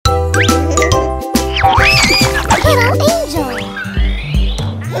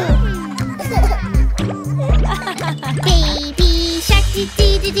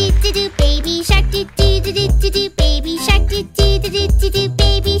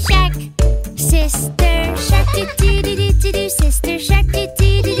shark. Sister shark, do do do do do do. Sister shark, do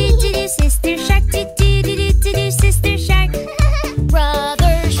do do do do do. Sister shark, do do do do do do. Sister shark.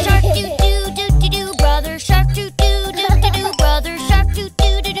 Brother shark, do do do do do. Brother shark, do do do do do. Brother shark, do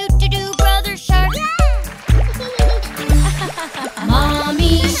do do do do do. Brother shark.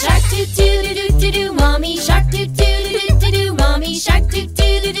 Mommy shark, do do do do do do. Mommy shark, do do do do do do. Mommy shark, do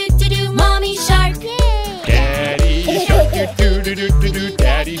do do do do do. Mommy shark. Daddy shark, do do do do do do.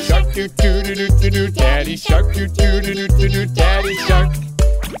 Daddy shark, do do do do do do. Daddy shark, do do do do do do. Daddy shark.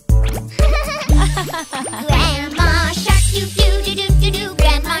 Grandma shark, do do do do do do.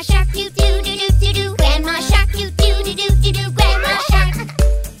 Grandma shark, do do do do do do. Grandma shark, do do do do do do. Grandma shark.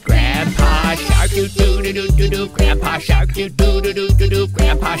 Grandpa shark, do do do do do do. Grandpa shark, do do do do do do.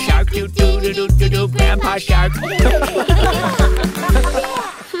 Grandpa shark, do do do do do do. Grandpa shark.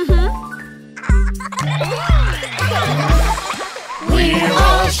 We're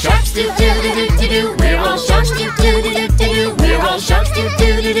all sharks, do do do do do do. We're all sharks, do do do do do do. We're all sharks, do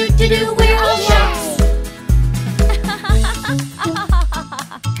do do do do do. We're all sharks.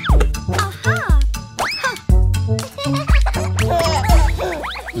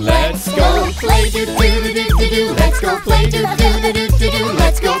 Let's go Play do do do do do do. Let's go play do do do do do do.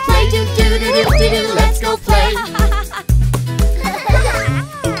 Let's go play do do do do do do. Let's go play.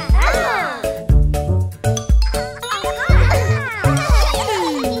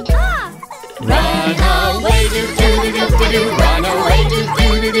 Run away, do do do do do do. Run away, do do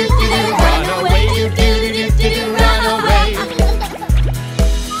do do do do. Run away, do do do do do do. Run away.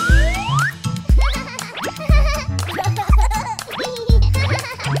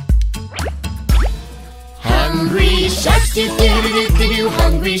 Hungry sharks, do do do do do do.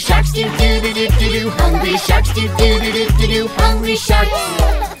 Hungry sharks, do do do do do do. Hungry sharks, do do do do do do. Hungry sharks.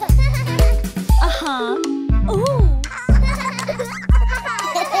 Ooh.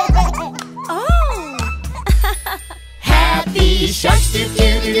 Happy sharks, do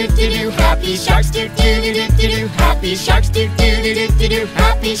do do do do do. Happy sharks, do do do do do do. Happy sharks, do do do do do do.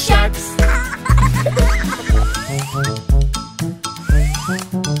 Happy sharks.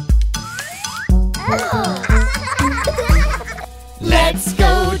 Let's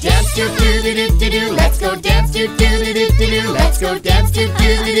go dance, do do do do do do. Let's go dance, do do do do do do. Let's go dance, do do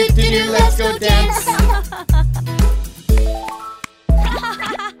do do do do. Let's go dance.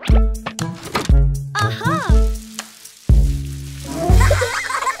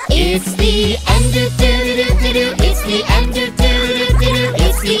 It's the end, do do do do do. It's the end, do do do do do.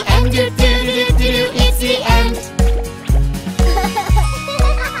 It's the end, do do do do do. It's the end.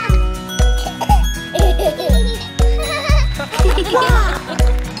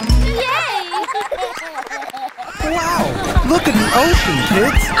 Wow! Look at the ocean,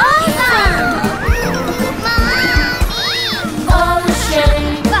 kids! Ocean,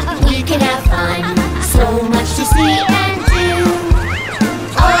 we can have fun. So much to see and do.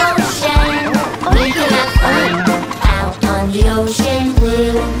 Ocean, we can have fun out on the ocean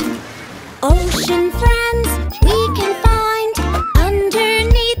blue. Ocean friends, we can find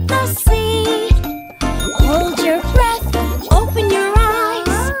underneath the sea. Hold your breath, open your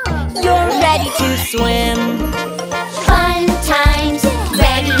eyes. You're ready to swim. Fun times,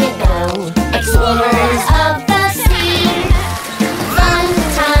 ready to go. Explorers of the sea. Fun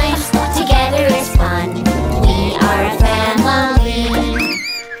times, together is fun. We are a family.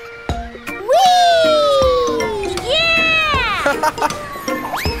 Whee! Yeah!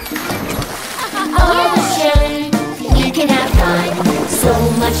 Ocean, we can have fun. So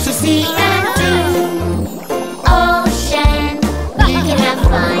much to see and do. Ocean, we can have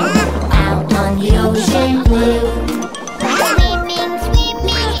fun out on the ocean blue. Swimming,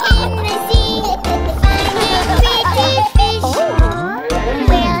 swimming in the sea, finding pretty fish.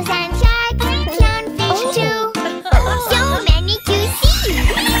 Whales and sharks, clownfish too. So many to see.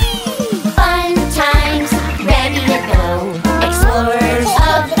 Fun times, ready to go. Explorers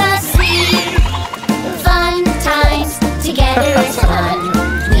of the sea. Fun times, together is fun.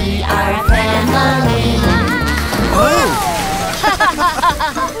 We are a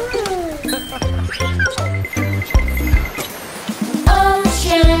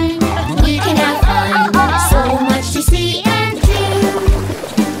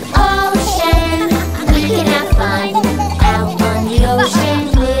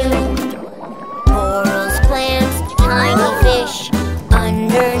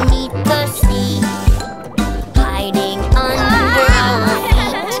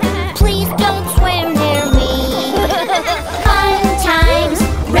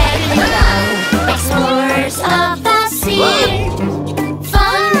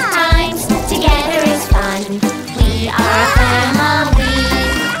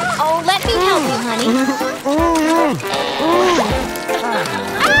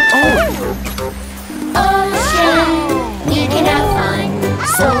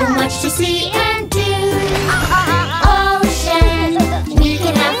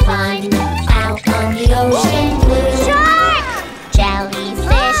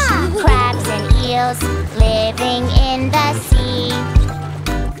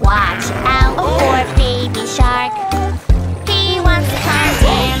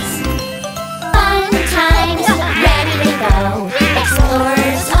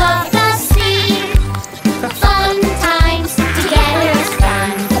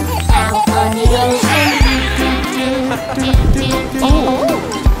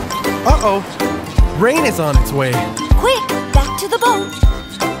Uh-oh. Rain is on its way. Quick, back to the boat.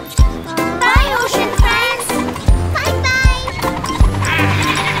 Bye, ocean friends. Bye-bye.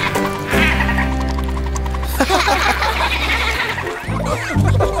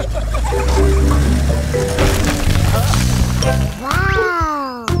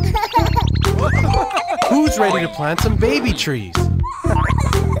 Wow. Who's ready to plant some baby trees?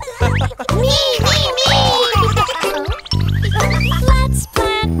 Me. Let's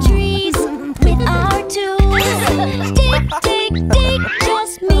plant trees with our tools. Dig, dig, dig,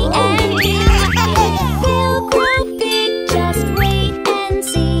 just me and you. They'll grow big, just wait and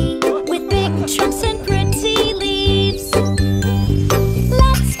see. With big trunks and pretty leaves.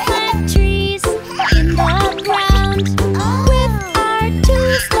 Let's plant trees in the ground. With our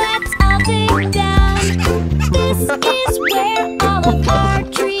tools, let's all dig down. This is where all of our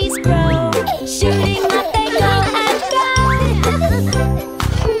trees grow. Shooting up they go and go.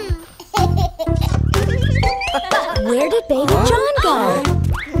 Where did Baby John go?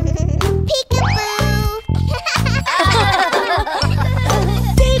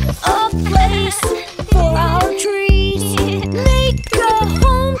 Dig a place for our trees. Make a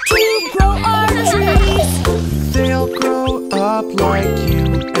home to grow our trees. They'll grow up like you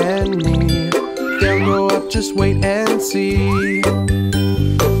and me. They'll grow up, just wait and see.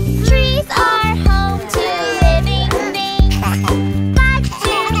 Trees are home to living things. Like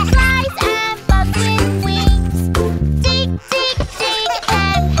flies and bugs with wings. Dig, dig, dig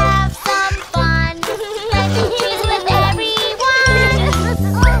and have some fun. Planting trees with everyone.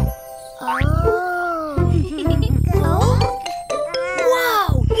 Wow,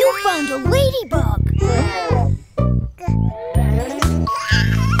 you found a ladybug.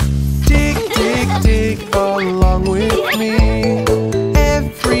 Dig, dig, dig along with me.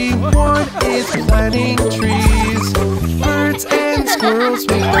 Everyone is planting trees. Birds and squirrels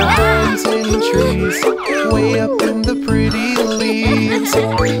make their homes in trees. Way up in the pretty leaves.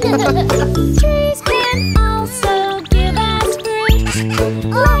 Trees can also give us fruit,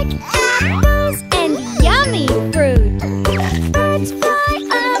 like apples and yummy fruit. Birds fly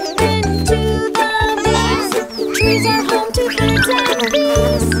up into the leaves. Trees are home to birds and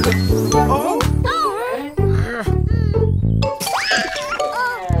bees. Oh,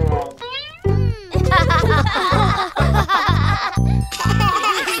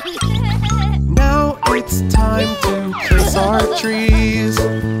 now it's time to place our trees.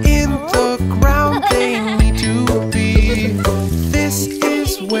 In the ground they need to be. This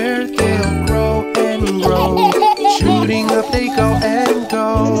is where they'll grow and grow. Shooting up they go and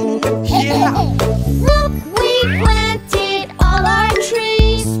go. Yeah! Look, we planted all our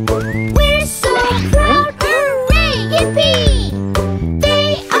trees. We're so proud, hooray, yippee! They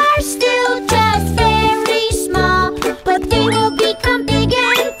are still just very small, but they will become big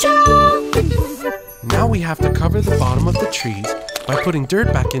and tall. Now we have to cover the bottom of the trees by putting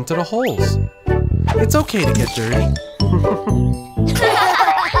dirt back into the holes. It's okay to get dirty.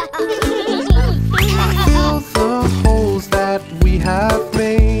 Fill the holes that we have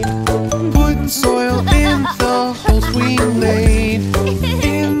made. Put soil in the holes we made.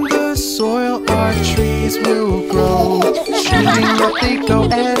 In the soil our trees will grow. Shooting up they go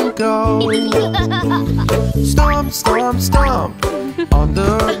and go. Stomp, stomp, stomp on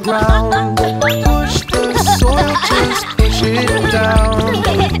the ground. Push the soil, just push it down.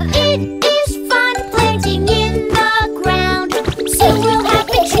 It is fun planting in the ground. Soon we'll have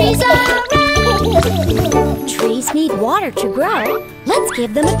big trees around. Trees need water to grow. Let's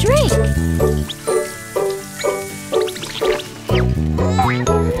give them a drink.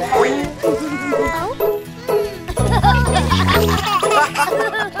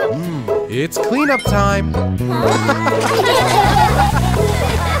 It's cleanup time.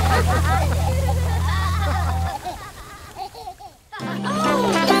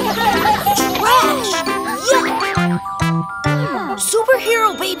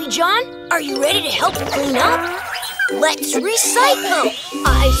 Superhero Baby John, are you ready to help clean up? Let's recycle.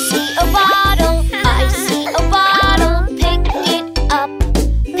 I see a bottle, I see a bottle. Pick it up,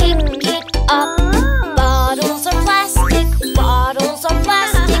 pick it up. Bottles are plastic, bottles are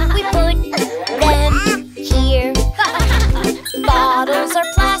plastic. We put them here. Bottles are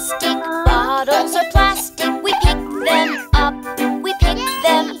plastic, bottles are plastic. We pick them up, we pick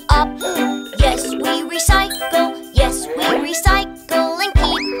them up. Yes, we recycle and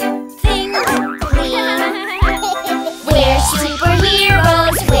keep things clean. We're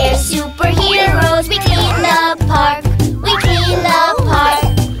superheroes, we clean the park, we clean the park.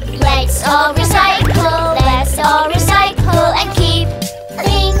 Let's all recycle and keep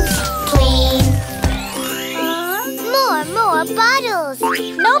things clean. More bottles.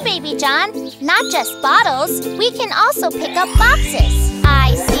 No Baby John. Not just bottles, we can also pick up boxes.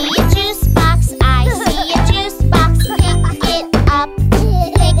 I see a juice box, I see a juice box. Pick it up,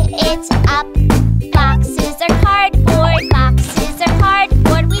 pick it up. Boxes are cardboard, boxes are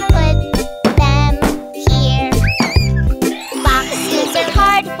cardboard. We put them here. Boxes are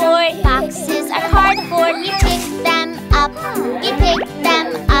cardboard, boxes are cardboard. We pick them up, we pick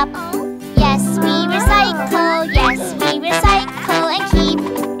them up. Yes, we recycle and keep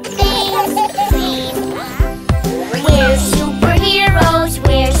things clean. We're superheroes,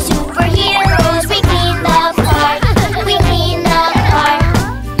 we're superheroes. We clean the park, we clean the park.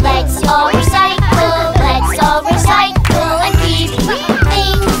 Let's all recycle and keep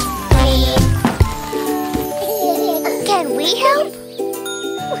things clean. Can we help?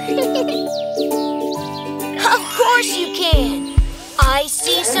 Of course you can. I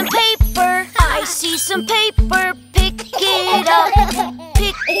see some paper, I see some paper. Pick it up,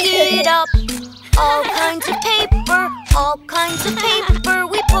 pick it up. All kinds of paper, all kinds of paper.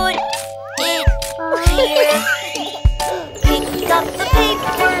 We put it here. Pick up the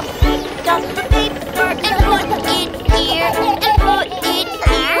paper, pick up the paper. And put it here, and put it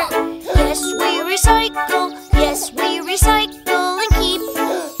here. Yes, we recycle and keep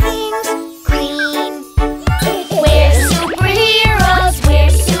things clean. We're superheroes,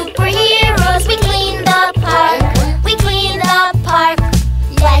 we clean the park,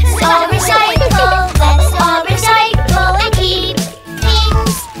 Let's all recycle and keep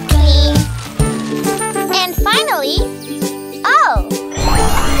things clean. And finally, oh!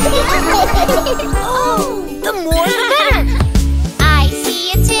 Oh, the more the better. I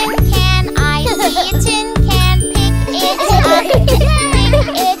see a tin can, pick it up, pick it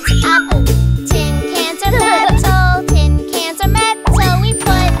up. Tin cans are metal, we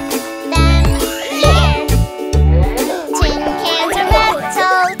put them here.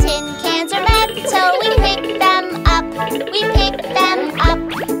 Tin cans are metal, we pick them up,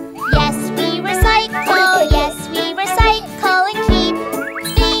 Yes, we recycle and keep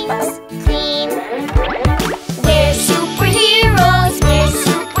things clean. We're superheroes,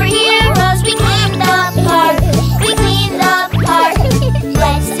 we clean the park,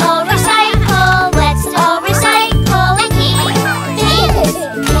 Let's all recycle and keep things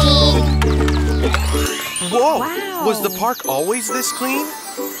clean. Whoa! Wow. Was the park always this clean?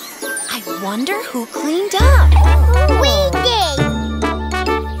 I wonder who cleaned up. We did!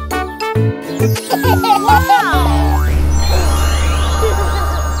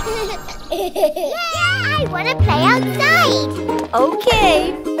 Yeah, I want to play outside!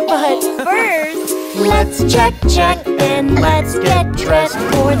 Okay, but first, Let's check, and let's get dressed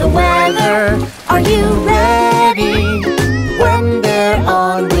for the weather. Are you ready? When they're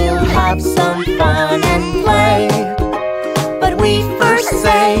on, we'll have some fun and play. But we first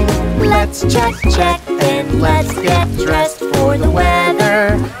say, let's check, and let's get dressed for the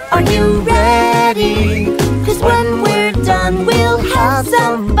weather. Are you ready? 'Cause when we're done, we'll have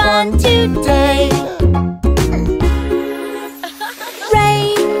some fun today.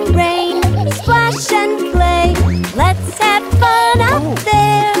 rain, splash and play. Let's have fun out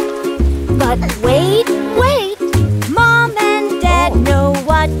there. But wait, Mom and Dad know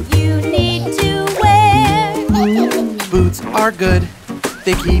what you need to wear. Boots are good,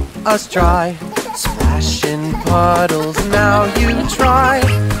 they keep us dry. Splash in puddles, now you try.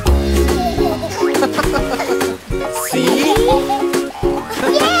 See?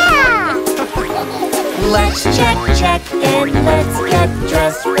 Yeah! Let's check, and let's get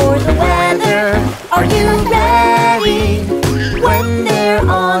dressed for the weather. Are you ready? When they're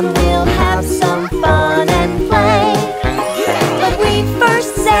on, we'll have some fun and play. But we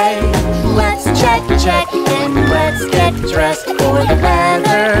first say, let's check, and let's get dressed for the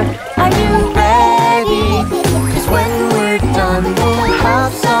weather. Are you ready? 'Cause when we're done, we'll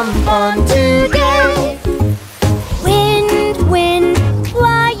have some fun today. Wind,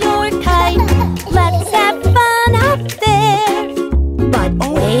 fly your kite. Let's have fun out there. But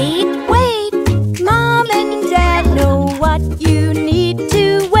wait, Mom and Dad know what you need to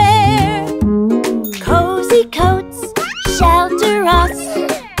wear. Cozy coats shelter us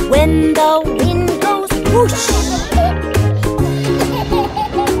when the wind goes whoosh.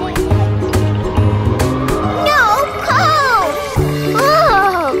 No cold!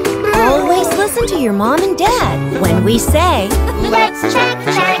 Oh! Always listen to your Mom and Dad when we say, Let's check,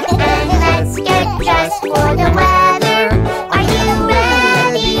 and let's get dressed for the weather. Are you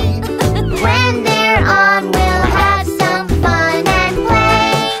ready? When they're on, we'll have some fun and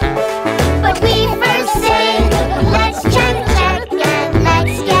play. But we first say, let's check, and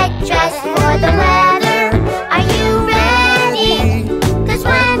let's get dressed for the weather. Are you ready? 'Cause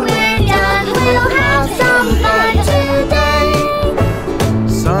when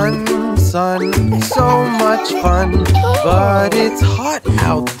much fun, but it's hot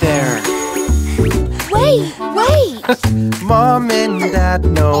out there. Wait, wait! Mom and Dad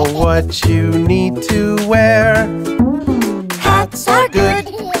know what you need to wear. Hats are good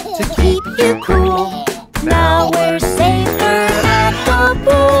to keep you cool. Now we're safer at the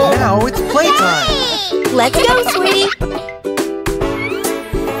pool. Now it's playtime. Let's go, sweetie!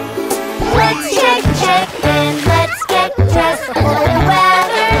 Let's check, check, and let's get dressed for the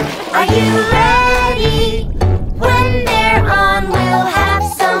weather. Are you ready? When they're on, we'll have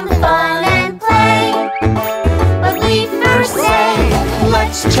some fun and play. But we first say,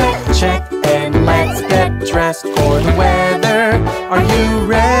 Let's check, check, and let's get dressed for the weather. Are you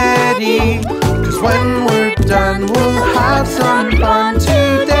ready? 'Cause when we're done, we'll have some fun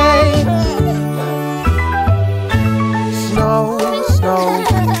today. Snow, snow,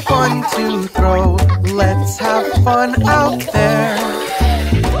 fun to throw. Let's have fun out there.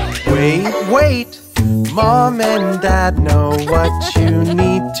 Wait, wait. Mom and Dad know what you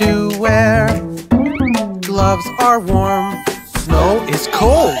need to wear. Gloves are warm, snow is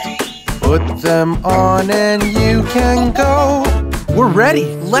cold. Put them on and you can go. We're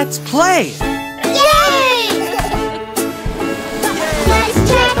ready, let's play. let's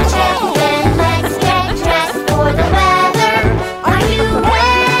check, check, and let's get dressed for the weather. Are you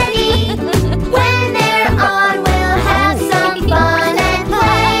ready? When they're on, we'll have some fun and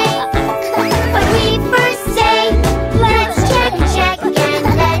play. But we first say, let's check, check, and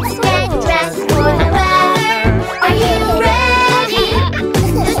let's get dressed for the weather. Are you ready?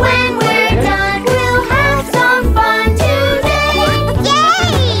 'Cause when we're done, we'll have some fun today.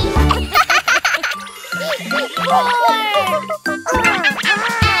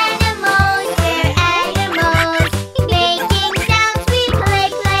 Animals, we're animals, making sounds, we play,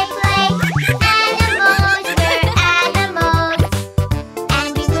 play, play. Animals, we're animals, and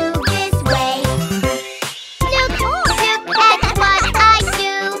we move this way. Look at what I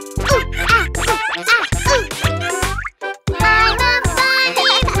do. Ooh, ah, ooh, ah, ooh. I'm a funny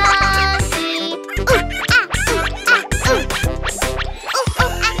monkey. Ooh, ah, ooh, ah, ooh. Ooh,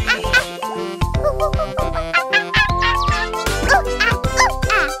 ah, ah, ah. Ooh, ooh, ooh, ooh.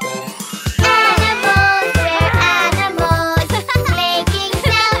 Animals, we're animals, making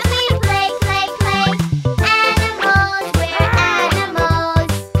sounds, we play, play, play. Animals, we're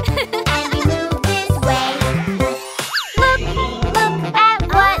animals, and we move this way. Look at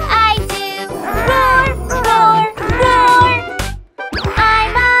what I do. Roar, roar, roar.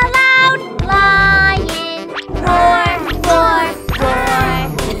 I'm a loud lion. Roar, roar, roar.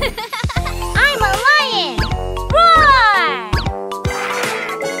 I'm a lion. Roar!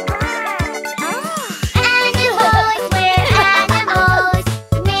 Animals, we're animals,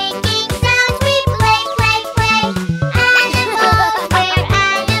 making sounds, we play, play, play. Animals, we're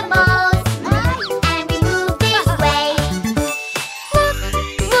animals, and we move this way.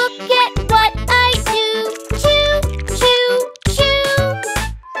 Look at what I do. Choo, choo, choo.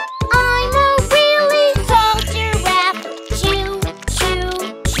 I'm a really tall giraffe. Choo, choo,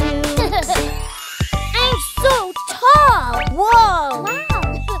 choo. I'm so tall! Whoa!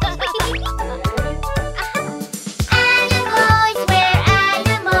 Animals, we're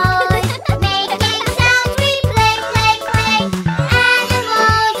animals, making sounds, we play, play, play.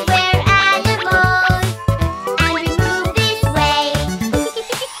 Animals, we're animals, and we move this way.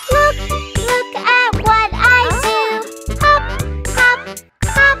 Look at what I do. Hop, hop,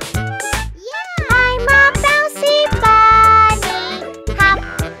 hop. I'm a bouncy bunny. Hop,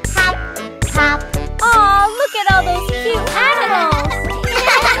 hop, hop. Aw, look at all those cute animals!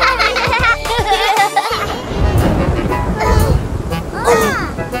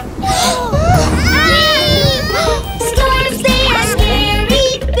 Storms, they are scary,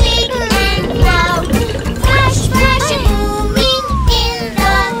 big and loud. Flash, flash, and booming in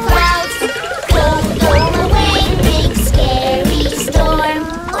the clouds. Go, go away, big scary storm.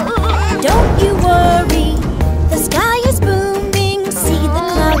 Don't you worry, the sky is booming. See the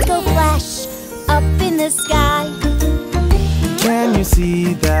clouds go flash up in the sky. Can you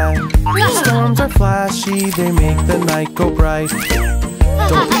see that? Storms are flashy, they make the night go bright.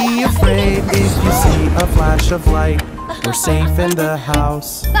 Don't be afraid if you see a flash of light. We're safe in the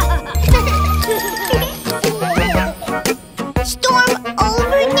house. Storm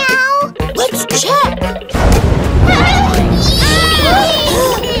over now? Let's check.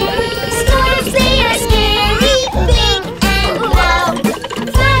 Storms, they are scary, big and loud.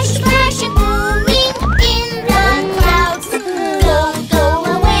 Flash, flash, and booming in the clouds. Go, go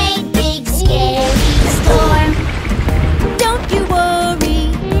away, big scary storm. Don't you worry,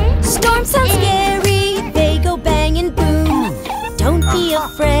 storms sound scary. They go bang and boom. Don't be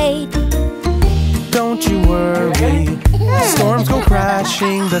afraid. storms go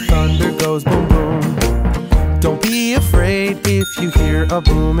crashing, the thunder goes boom boom. Don't be afraid if you hear a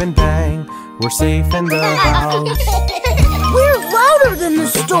boom and bang. We're safe in the house. We're louder than the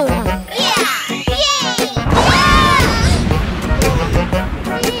storm. Yeah! Yay!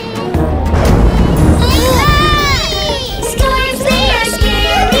 Storms, they are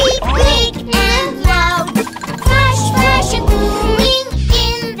scary, big and loud. Flash, flash, and booming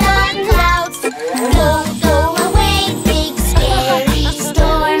in the clouds. Go, go away, big scary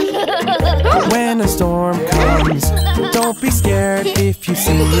storm. When a storm comes, don't be scared if you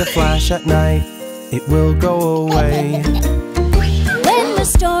see a flash at night. It will go away. When the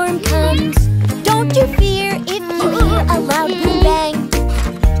storm comes, don't you fear if you hear a loud boom bang.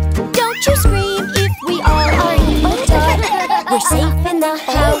 Don't you scream if we all are in the dark. We're safe in the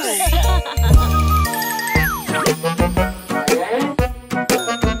house.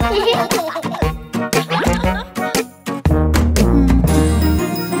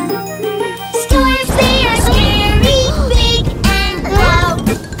 Storms, they are scary, big and loud.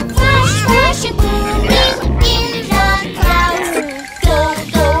 Flash, flash, and booming in the clouds. Go,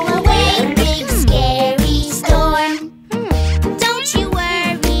 go away, big scary storm. Don't you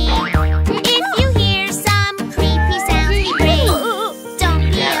worry if you hear some creepy sounds we bring. Don't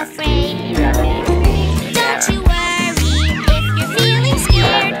be afraid,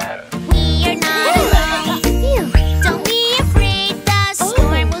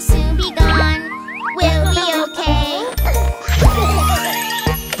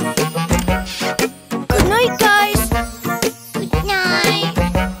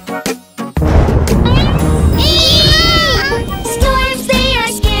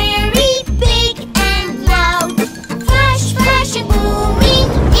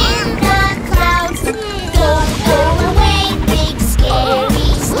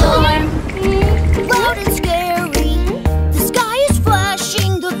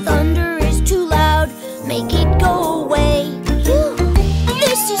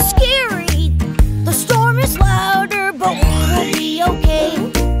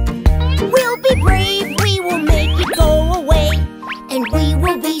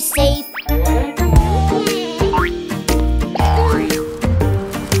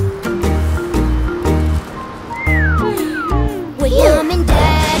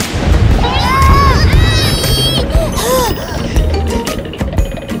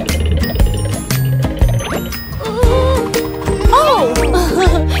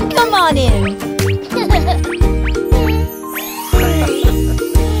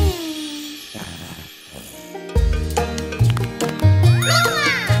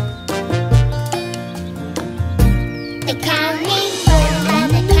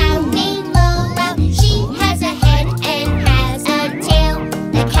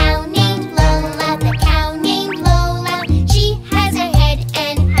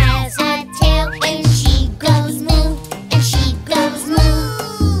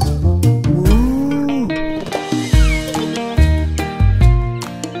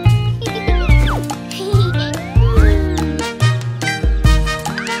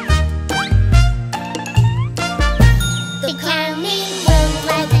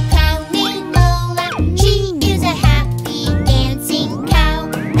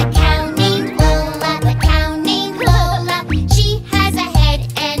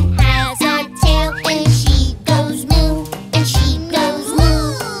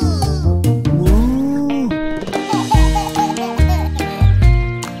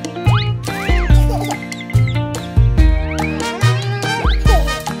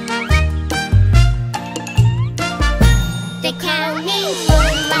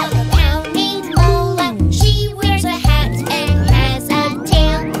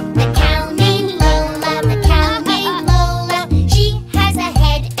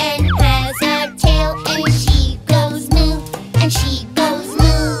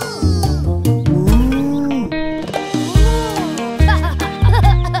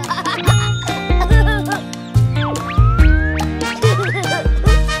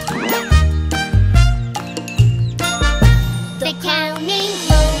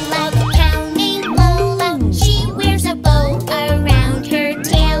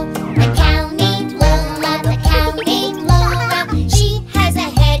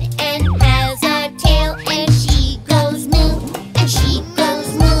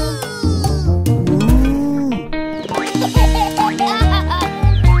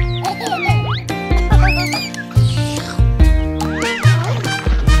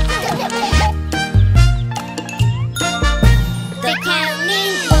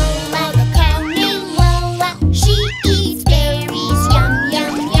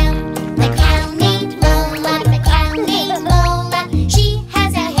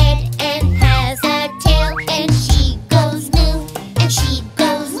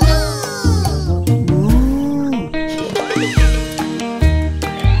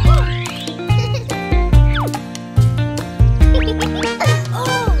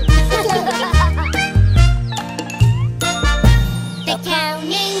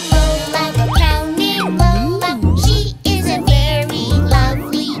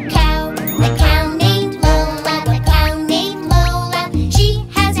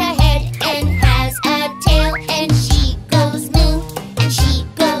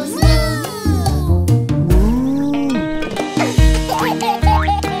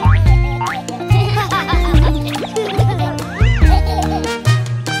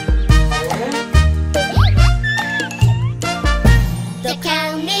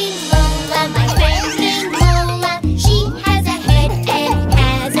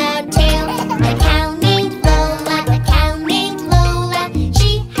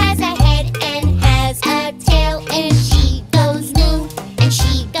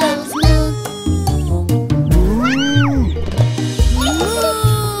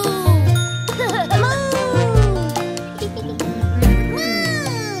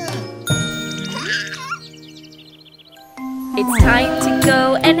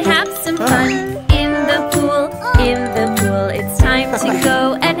 go and have some fun. In the pool, it's time to go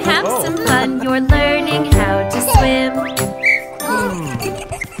and have some fun. You're learning how to swim.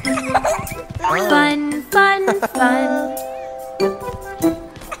 Fun, fun, fun.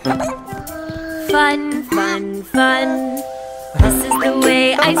 Fun, fun, fun. This is the way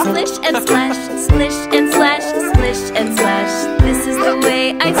I splish and splash, splish and splash, splish and splash. This is the way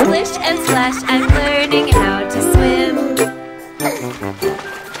I splish and splash. I'm learning how to swim.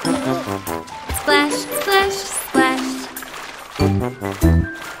 Splash, splash, splash.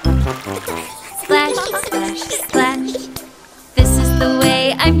 Splash, splash, splash. This is the way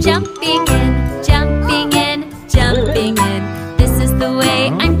I'm jumping in, jumping in, jumping in. This is the way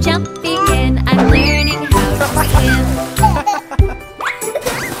I'm jumping in. I'm learning how to swim.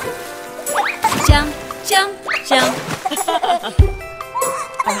 Jump, jump, jump.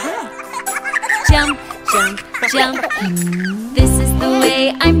 Jump, jump, jump. This is the way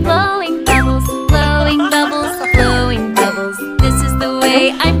I'm blowing bubbles, blowing bubbles, blowing bubbles. This is the way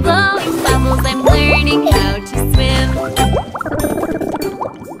I'm blowing bubbles. I'm learning how to swim.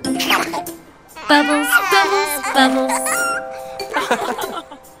 Bubbles, bubbles, bubbles.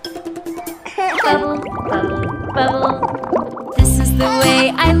 Bubble, bubble, bubble. This is the way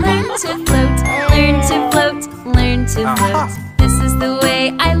I learn to float, learn to float, learn to float. This is the way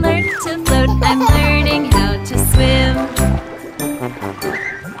I learn to float. I'm learning how to swim.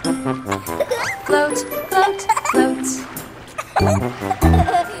 Float, float, float.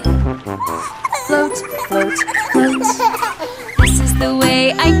 Float, float, float. This is the way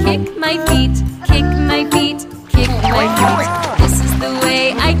I kick my feet, kick my feet, kick my feet. This is the way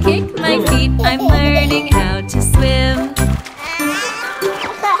I kick my feet. I'm learning how to swim.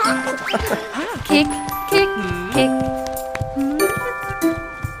 Kick, kick, kick.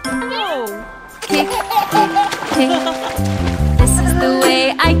 Kick, kick, kick. This is the way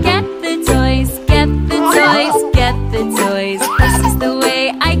I get the toys, get the toys, get the toys. This is the way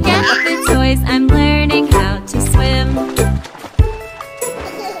I get the toys. I'm learning how to swim.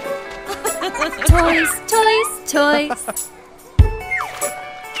 Toys, toys, toys.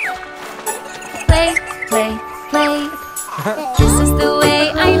 Play, play, play. This is the way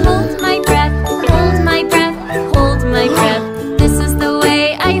I hold my breath, hold my breath, hold my breath. This is the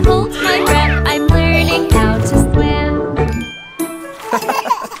way I hold my breath. I'm learning how to swim.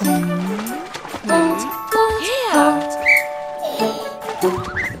 Hold, hold, hold.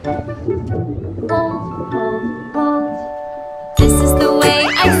 Hold, hold, hold. This is the way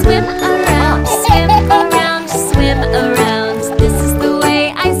I swim around, swim around, swim around. This is the way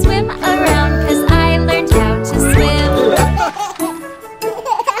I swim around, 'cause I learned how to swim.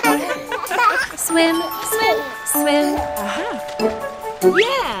 Swim, swim, swim.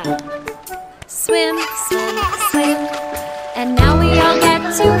 Yeah! Swim, swim, swim. And now we all get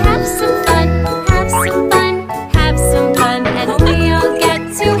to have some fun, have some fun, have some fun. And we all get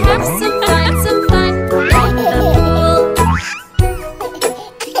to have some fun in the pool.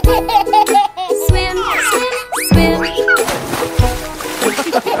 Swim, swim, swim.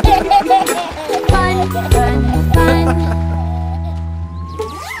 Fun, fun, fun.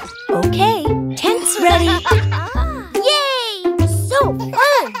 Okay, tent's ready. Yay! So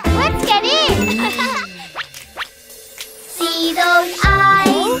fun! Let's get in! See those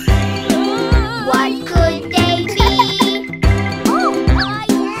eyes? What could they be?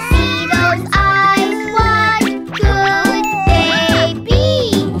 See those eyes? What could they be?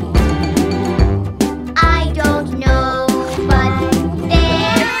 I don't know, but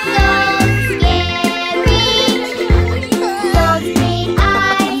they're so scary. Those green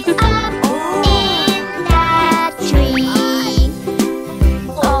eyes up in that tree.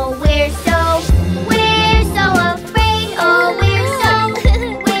 Oh, we're so afraid. Oh, we're so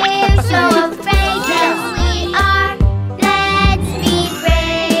afraid. Yes, we are. Let's be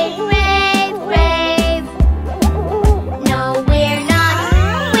brave, brave, brave. No, we're not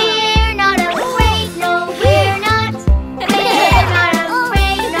afraid. No, we're not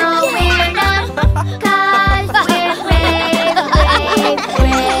afraid. No, we're not. 'Cause we're brave, brave,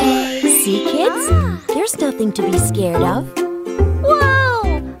 brave. See, kids? There's nothing to be scared of. Whoa!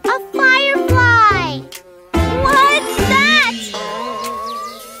 A firefly! What's that?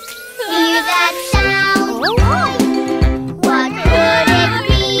 Hear that sound? What could it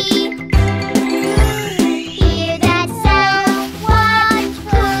be? Hear that sound? What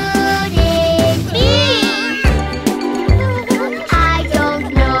could it be? I don't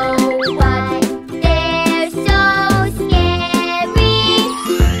know, but they're so scary.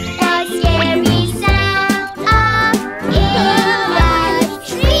 The scary sound up in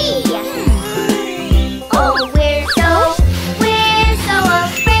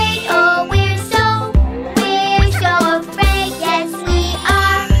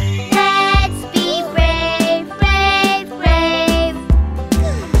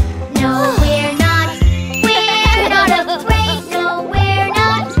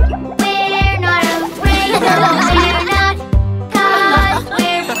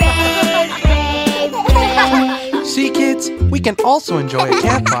also enjoy a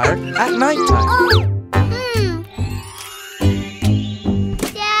campfire at nighttime.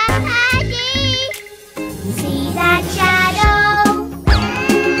 See that shadow?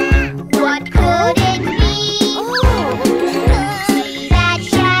 What could it be? See that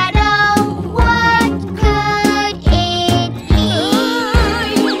shadow? What could it be?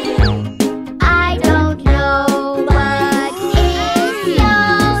 I don't know, but it's so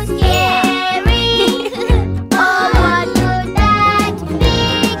scary. Oh, what could that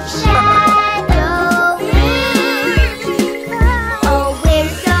big shadow be? Oh, we're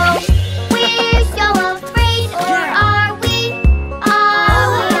so afraid, or are we? Are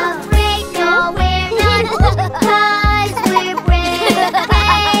we afraid? No, we're not, 'cause we're brave,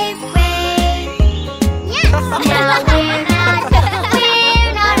 brave, brave. Yes. Now we're not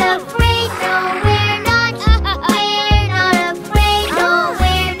afraid. No, we're not. We're not afraid. No,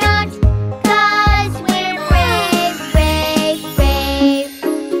 we're not, 'cause we're brave, brave, brave.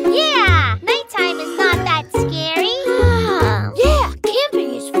 Yeah, nighttime is not that scary. Yeah,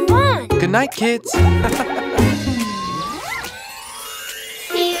 camping is fun. Good night, kids.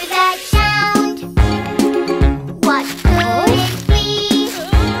 Hear that sound? What could it be?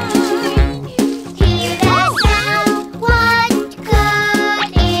 Hear that sound? What could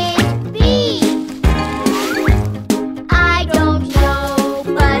it be? I don't know,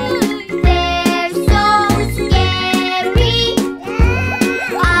 but they're so scary.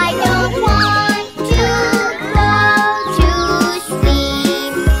 I don't want to go to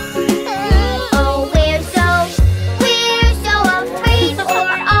sleep. Oh, we're so afraid, or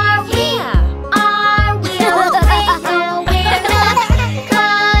are we? Are we afraid? No, we're not,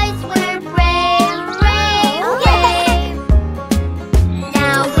 'cause we're brave, brave, brave.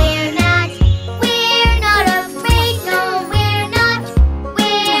 Now we're not afraid. No, we're not.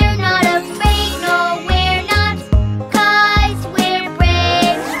 We're not afraid. No, we're not, 'cause we're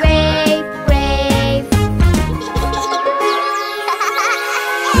brave, brave, brave.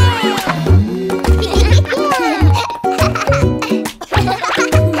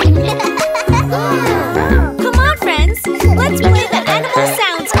 Come on, friends, let's play the animal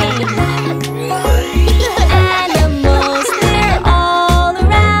sounds game. Animals, they're all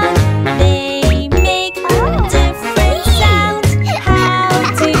around. They make different sounds. How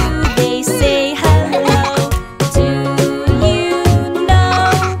do they say hello? Do you know?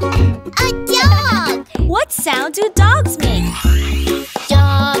 A dog. What sound do dogs make?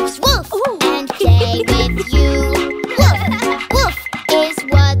 Dogs woof and play with you. Woof, woof is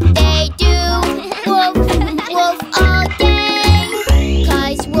what they do. Woof, woof all day.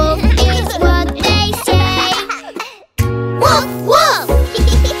 'Cause woof is what they say. Woof, woof.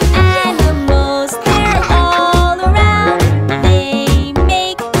 Animals, they're all around. They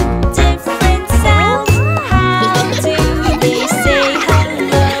make different sounds. How do they say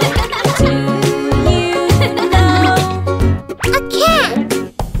hello? Do you know? A cat.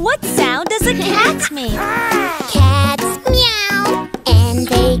 What sound does a cat make? Cats meow and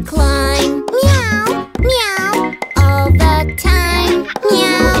they climb. Meow, meow all the time.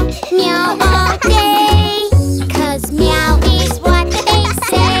 Meow, meow all day. 'Cause meow is what they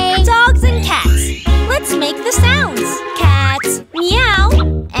say. Dogs and cats. Let's make the sounds. Cats meow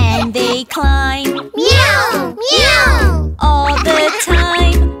and they climb Meow, meow. all the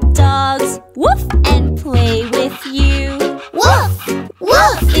time. Dogs woof and play with you. Woof,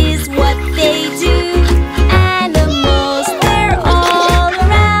 woof. Is what they do. Animals, they're all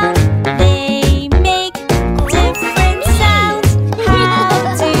around. They make different sounds.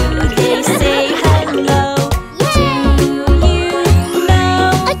 How do they say hello? Do you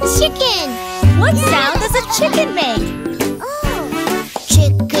know? A chicken. What sound does a chicken make?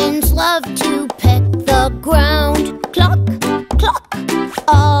 Chickens love to peck the ground. Cluck, cluck,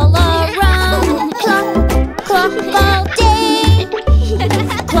 all around. Cluck, cluck all day.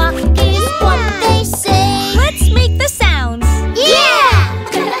 Cluck is what they say. Let's make the sounds. Yeah!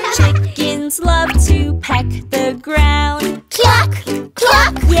 Chickens love to peck the ground. Cluck,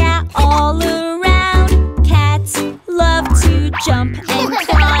 cluck. Yeah, all around. Cats love to jump and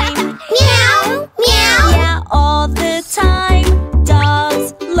climb. Meow, meow. Yeah, all the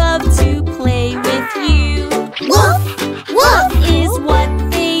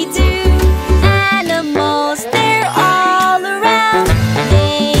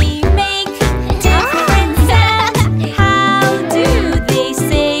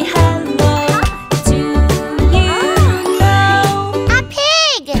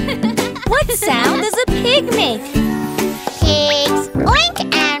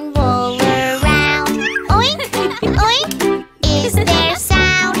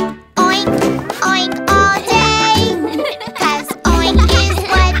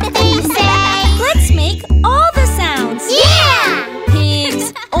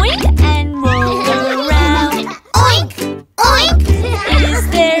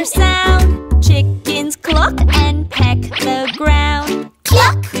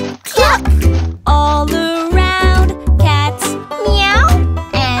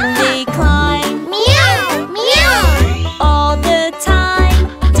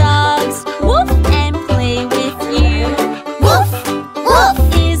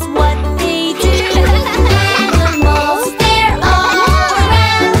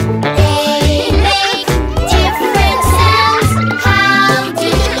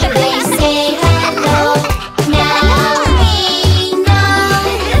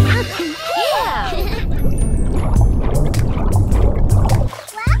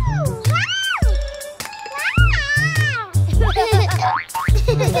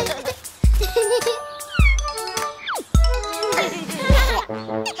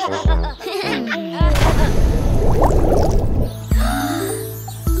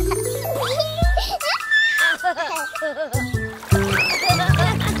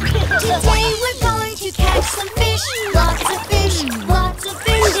fish, lots of fish, lots of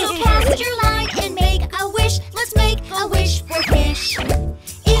fish. So cast your line and make a wish. Let's make a wish for fish.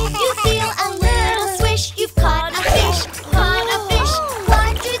 If you feel a little swish, you've caught a fish, caught a fish.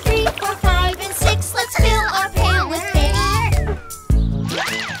 1, 2, 3, 4, 5, and 6. Let's fill our pail with fish.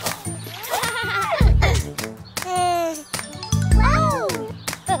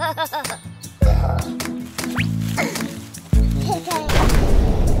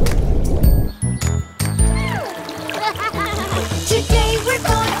 Today we're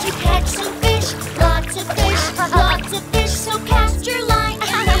going to catch some fish, lots of fish, lots of fish. So cast your line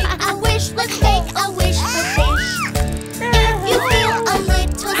and make a wish. Let's make a wish for fish. If you feel a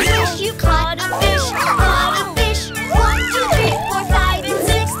little swish, you caught a fish, caught a fish. 1, 2, 3, 4, 5, and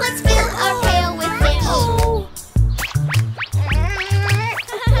 6. Let's fill our pail with fish.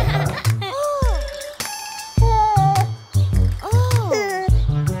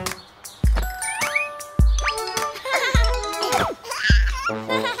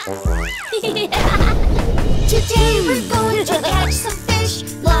 Today we're going to catch some fish,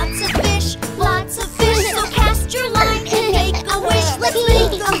 lots of fish, lots of fish. So cast your line and make a wish. Let's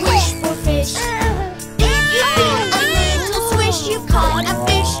make a wish for fish. If you feel a little swish, you've caught a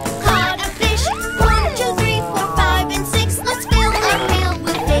fish, caught a fish. 1, 2, 3, 4, 5, and 6. Let's fill our pail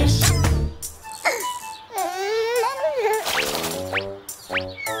with fish.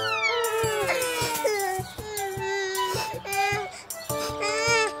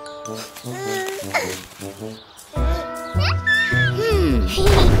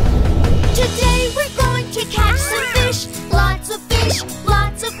 Today we're going to catch some fish, lots of fish,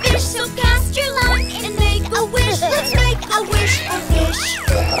 lots of fish. So cast your line and make a wish. Let's make a wish for fish.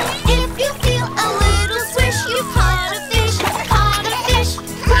 If you feel a little swish, you caught a fish, caught a fish.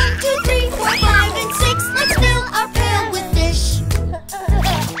 1, 2, 3, 4, 5, and 6. Let's fill our pail with fish.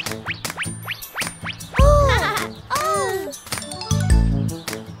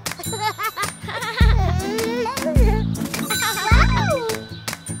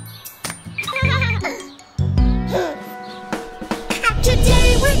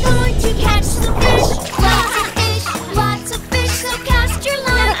 Today we're going to catch some fish, lots of fish, lots of fish. So cast your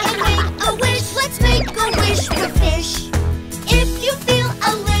line and make a wish. Let's make a wish for fish. If you feel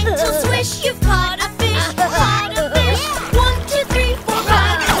a little swish, you've caught a fish, caught a fish. 1, 2, 3, 4,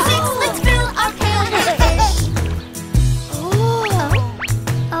 5, and 6. Let's fill our pail with fish.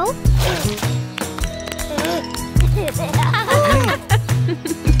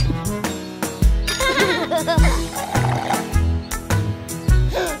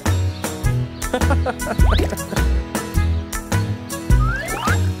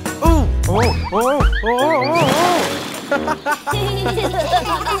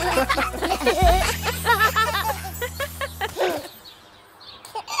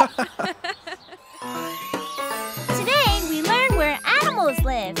 Today we learn where animals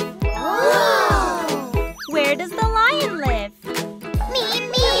live. Where does the lion live? Me.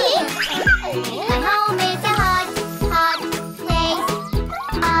 My home is a hot, hot place.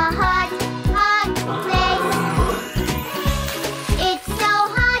 A hot, hot place. It's so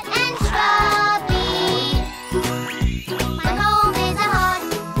hot and strawberry. My home is a hot,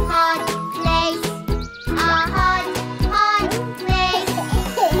 hot place. A hot, hot place.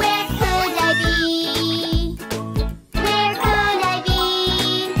 Where could I be? Where could I be?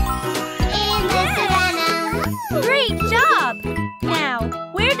 In the savannah. Great job! Now,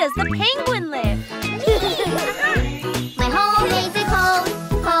 where does the penguin live? My home is a cold,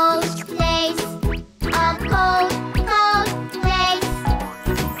 cold place. A cold, cold place.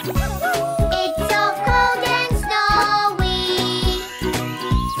 It's so cold and snowy.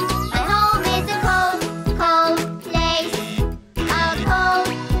 My home is a cold, cold place. A cold,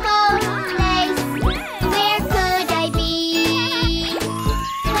 cold place. Where could I be?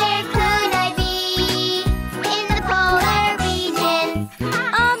 Where could I be? In the polar region.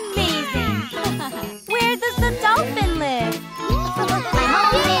 Amazing!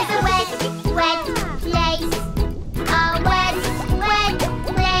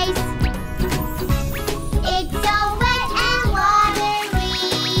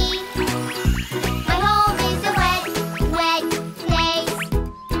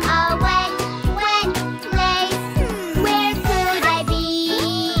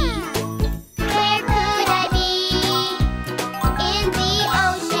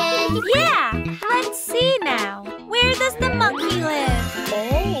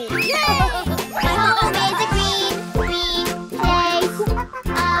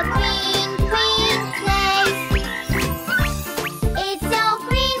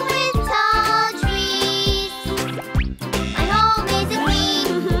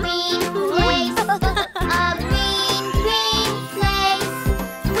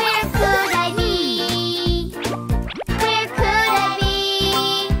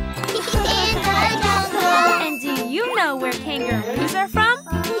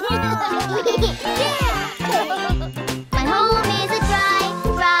 My home is a dry,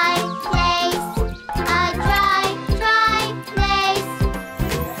 dry place. A dry, dry place.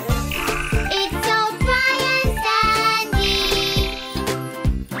 It's so dry and sandy.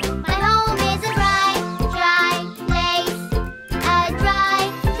 My home is a dry, dry place. A dry,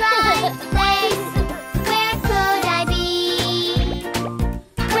 dry place. Where could I be?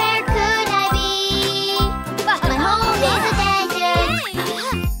 Where could I be? My home is a desert.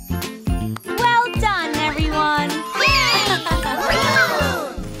 Well done, everyone.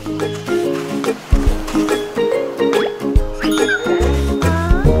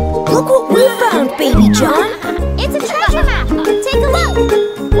 Look what we found, Baby John. It's a treasure map. Take a look.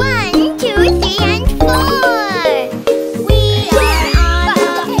 1, 2, 3, and 4. We are on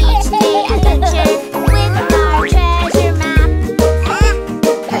a beach day adventure with our treasure map.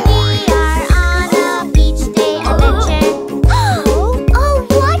 We are on a beach day adventure. Oh,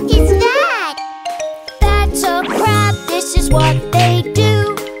 what is that? That's a crab, this is what they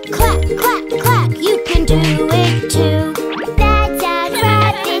do. Clap, clap, clap, you can do it too. That's a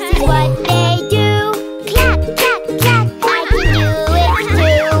crab. This is what they do. Clap, clap, clap. I can do it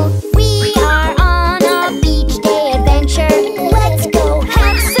too. We are on a beach day adventure. Let's go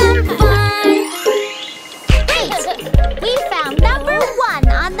have some fun. Great! We found number 1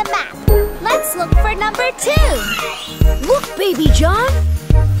 on the map. Let's look for number 2. Look, Baby John.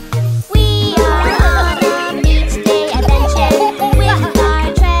 We are on a beach day adventure with our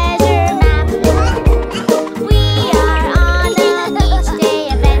treasure map. We are on a beach day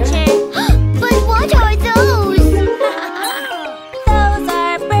adventure. But what are those? Those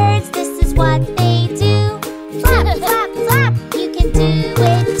are birds. This is what they do. Flap, flap, flap. You can do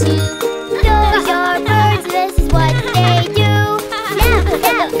it too. Those are birds. This is what they do. Snap,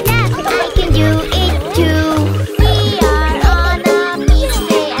 snap, snap. I can do it too. We are on a beach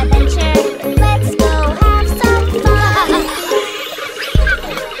day adventure. Let's go have some fun.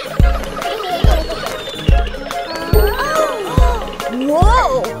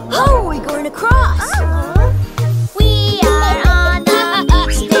 Whoa! How are we going to cross? We are on a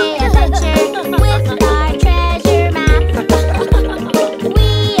beach day adventure with our treasure map. We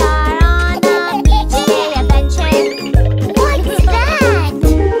are on a beach day adventure. What's that?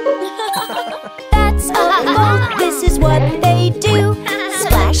 That's a boat, this is what they do.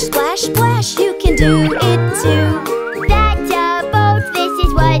 Splash, splash, splash, you can do it too. That's a boat. This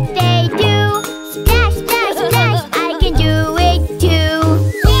is what they do. Splash, splash, splash. I can do it too.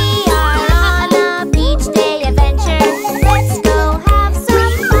 We are on a beach day adventure. Let's go have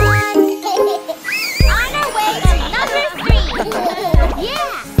some fun. On our way to number 3.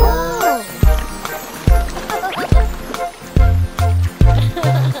 Yeah.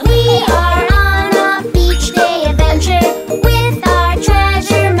 We are on a beach day adventure with our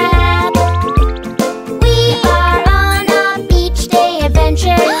treasure map. We are on a beach day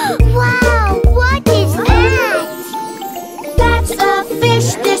adventure. Wow, what is that? That's a fish,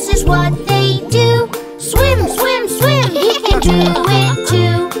 this is what they do. Swim, swim, swim, you can do it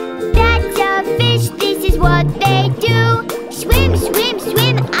too. That's a fish. This is what they do. Swim, swim,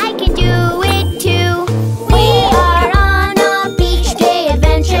 swim. I can do it too. We are on a beach day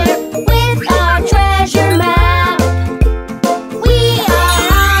adventure with our treasure map. We are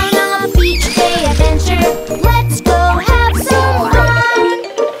on a beach day adventure. Let's go have some fun.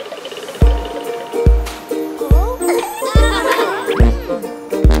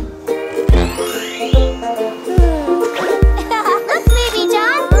 Look, Baby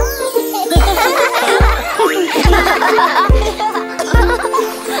John.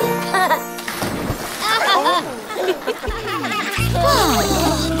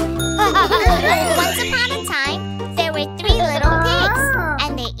 Once upon a time, there were 3 little pigs,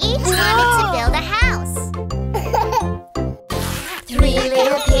 and they each wanted to build a house. 3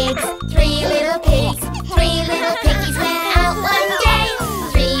 little pigs, 3 little pigs, 3 little piggies went out one day.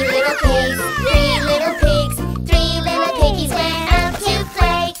 3 little pigs, 3 little pigs, 3 little piggies went out to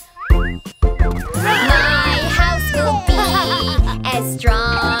play. My house will be as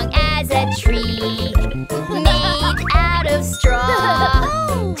strong as a tree, made out of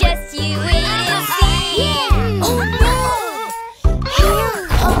straw. Just you wait and see.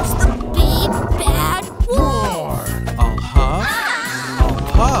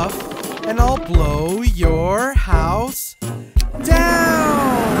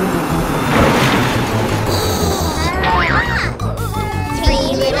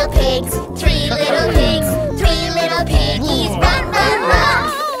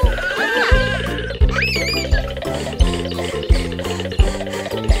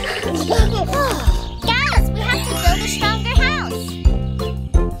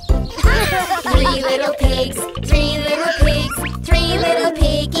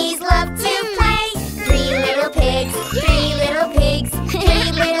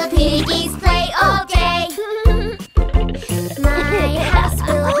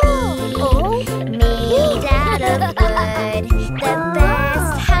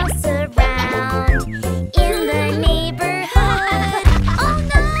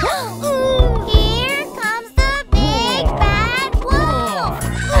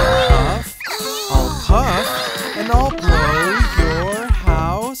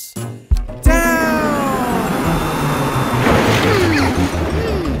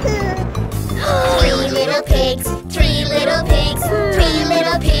 pigs, 3 little pigs, 3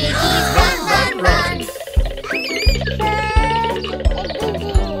 little piggies, run, run, run.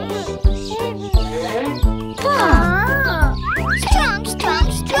 Strong,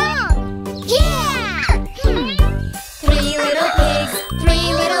 strong, strong. Yeah! 3 little pigs,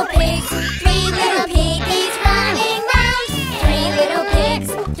 3 little pigs, 3 little piggies running round. 3 little pigs,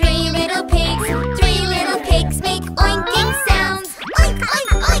 3 little pigs, 3 little pigs make oinking sounds. Oink,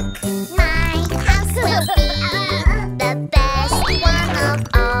 oink, oink. My house will be the best one of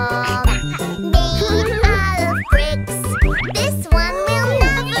all. Made out of bricks. This one will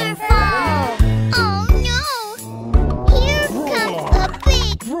never fall. Oh no! Here comes a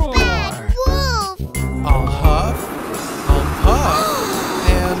big bad wolf. I'll huff,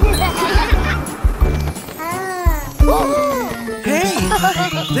 and hey,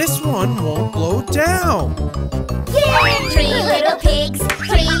 this one won't blow down. 3 little pigs,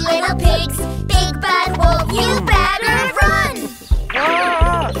 3 little pigs, big bad wolf, you better run!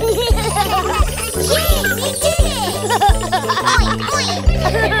 Yay! We did it! Oink,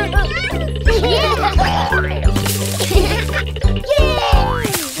 oink. Yay!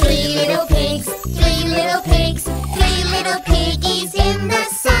 3 little pigs, 3 little pigs, 3 little piggies in the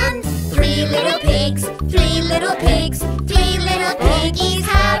sun. 3 little pigs, 3 little pigs, 3 little piggies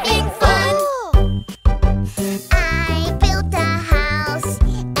having fun. I built a house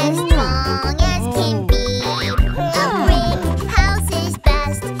as strong as can be. A brick house is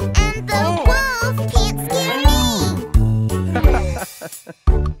best, and the wolf can't scare me.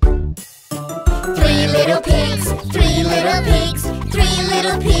 3 little pigs, 3 little pigs, 3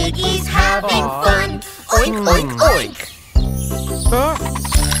 little piggies having fun. Oink, oink, oink. Huh?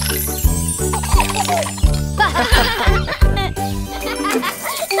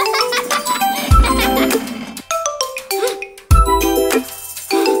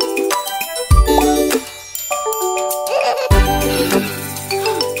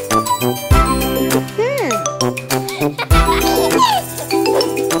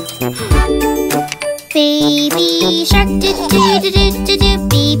 Baby shark do do do do do do.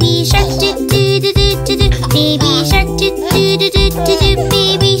 Baby shark do do do do do do. Baby shark do do do do do do.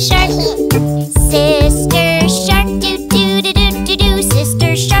 Baby shark. Sister shark do do do do do do.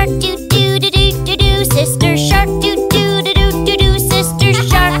 Sister shark do do do do do do. Sister shark do do do do do do. Sister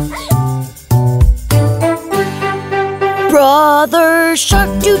shark. Brother shark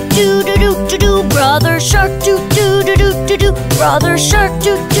do do do do do do. Brother shark do do do do do do. Brother shark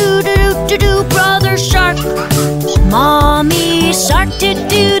do do do do do do. Brother shark. Mommy shark do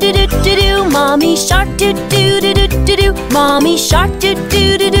do do do do do. Mommy shark do do do do do do. Mommy shark do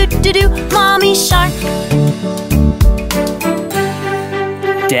do do do do do. Mommy shark.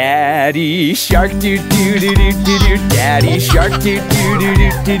 Daddy shark do do do do do do. Daddy shark do do do do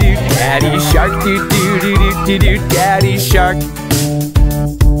do do. Daddy shark do do do do do do. Daddy shark.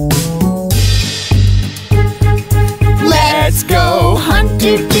 Let's go hunt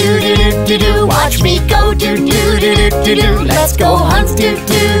do do do do do do. Watch me go do do do do do do. Let's go hunt do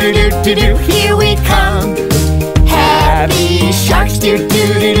do do do do do. Here we come. Happy sharks do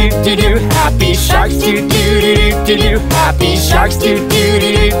do do do do do. Happy sharks do do do do do do. Happy sharks do do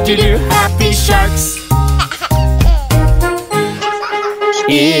do do do do. Happy sharks.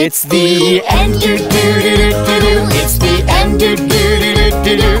 It's the end do do do do do do. It's the end do do do do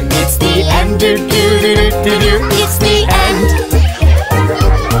do do. It's the end do do do do do do. It's the end.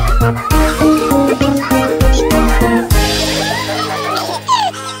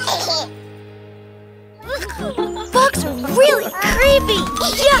 Bugs are really creepy.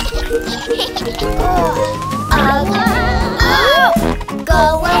 Yuck. Go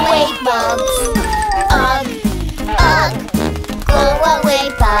away, bugs. Go away,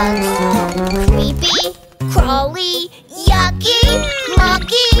 bugs. Creepy, crawly, yucky,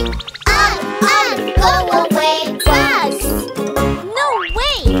 mucky. Go away, bugs. No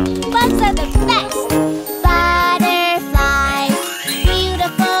way. Bugs are the best. Butterflies,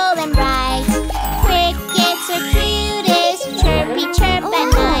 beautiful and bright. Crickets are cutest, chirpy chirp at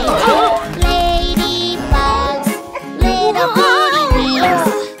night. Ladybugs, little beauty wings.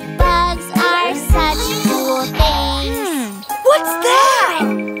 Bugs are such cool things. What's that?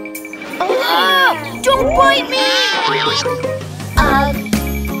 Don't bite me.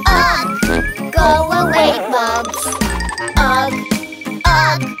 Go away, bugs.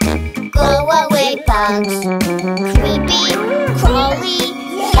 Go away, bugs. Creepy, crawly,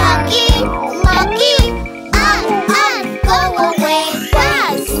 yucky, mucky. Go away,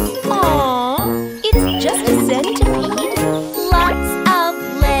 bugs. Aww, it's just a centipede. Lots of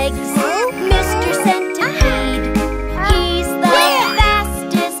legs. Mr. Centipede. He's the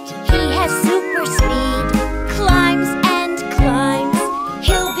fastest. He has super speed.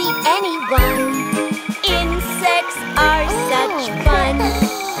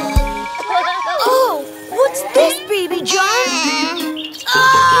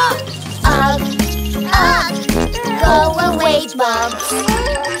 away bugs.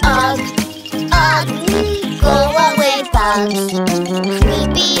 Ugh, ugh, go away bugs.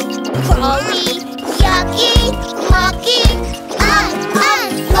 Creepy, crawly, yucky, mucky. Ugh,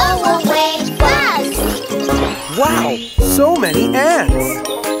 ugh, go away bugs. Wow, so many ants!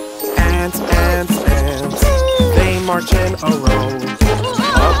 Ants, ants, ants. They march in a row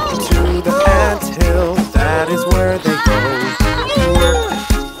up to the ant hill. That is where they go. Work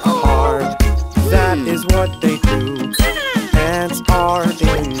hard, that is what they do. Ants are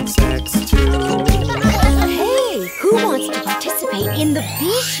insects too. Hey, who wants to participate in the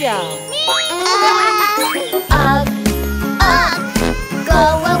bee show? Ugh, ugh, go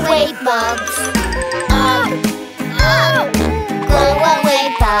away bugs. Ugh, ugh, go away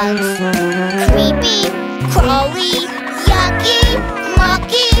bugs. Creepy, crawly, yucky,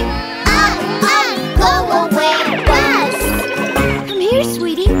 mucky. Ugh, ugh, go away bugs. Come here,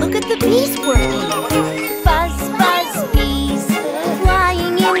 sweetie. Look at the bees working. Buzz, buzz, bees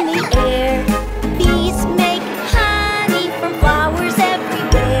flying in the air. Bees make honey from flowers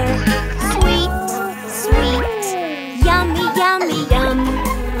everywhere. Sweet, sweet, yummy, yummy, yum.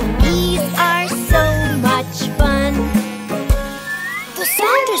 Bees are so much fun. The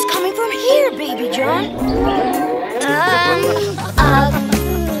sound is coming from here, Baby John. Ugh,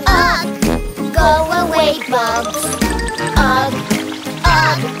 ugh, go away bugs. Ugh,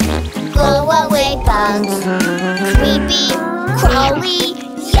 ugh, go away bugs. Creepy, crawly,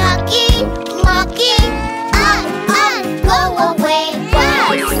 yucky, mucky. Ugh, ugh, go away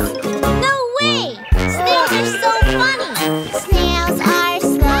bugs. No way! Snails are so funny! Snails are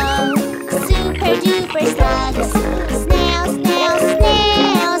slow, super duper slugs. Snails, snails,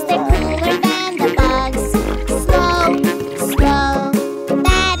 snails, they're cooler than the bugs. Slow, slow,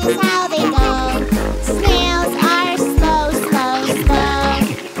 that is how they go. Snails are slow, slow, slow.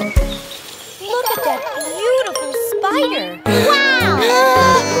 Look at that beautiful spider. Wow!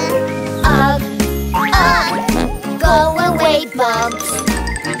 Ugh, ugh, go away bugs.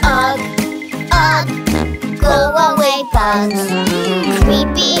 Ugh, ugh, go away bugs.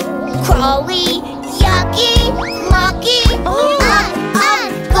 Creepy, crawly, yucky, mucky. Ugh,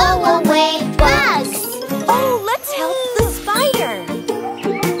 ugh, go away bugs. Oh, let's help the spider.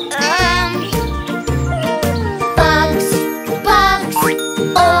 Bugs, bugs,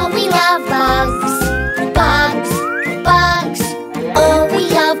 oh we love bugs. Bugs, bugs, oh we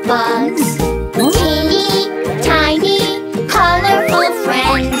love bugs. Teeny, tiny, colorful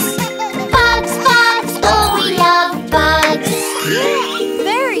friends. Bugs, bugs, oh we love bugs.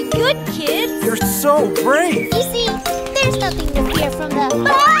 Very good, kids. You're so brave! You see, there's nothing to fear from the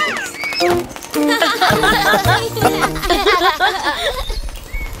bugs!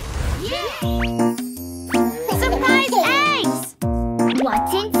 Surprise eggs!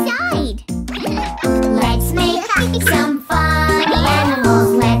 What's inside?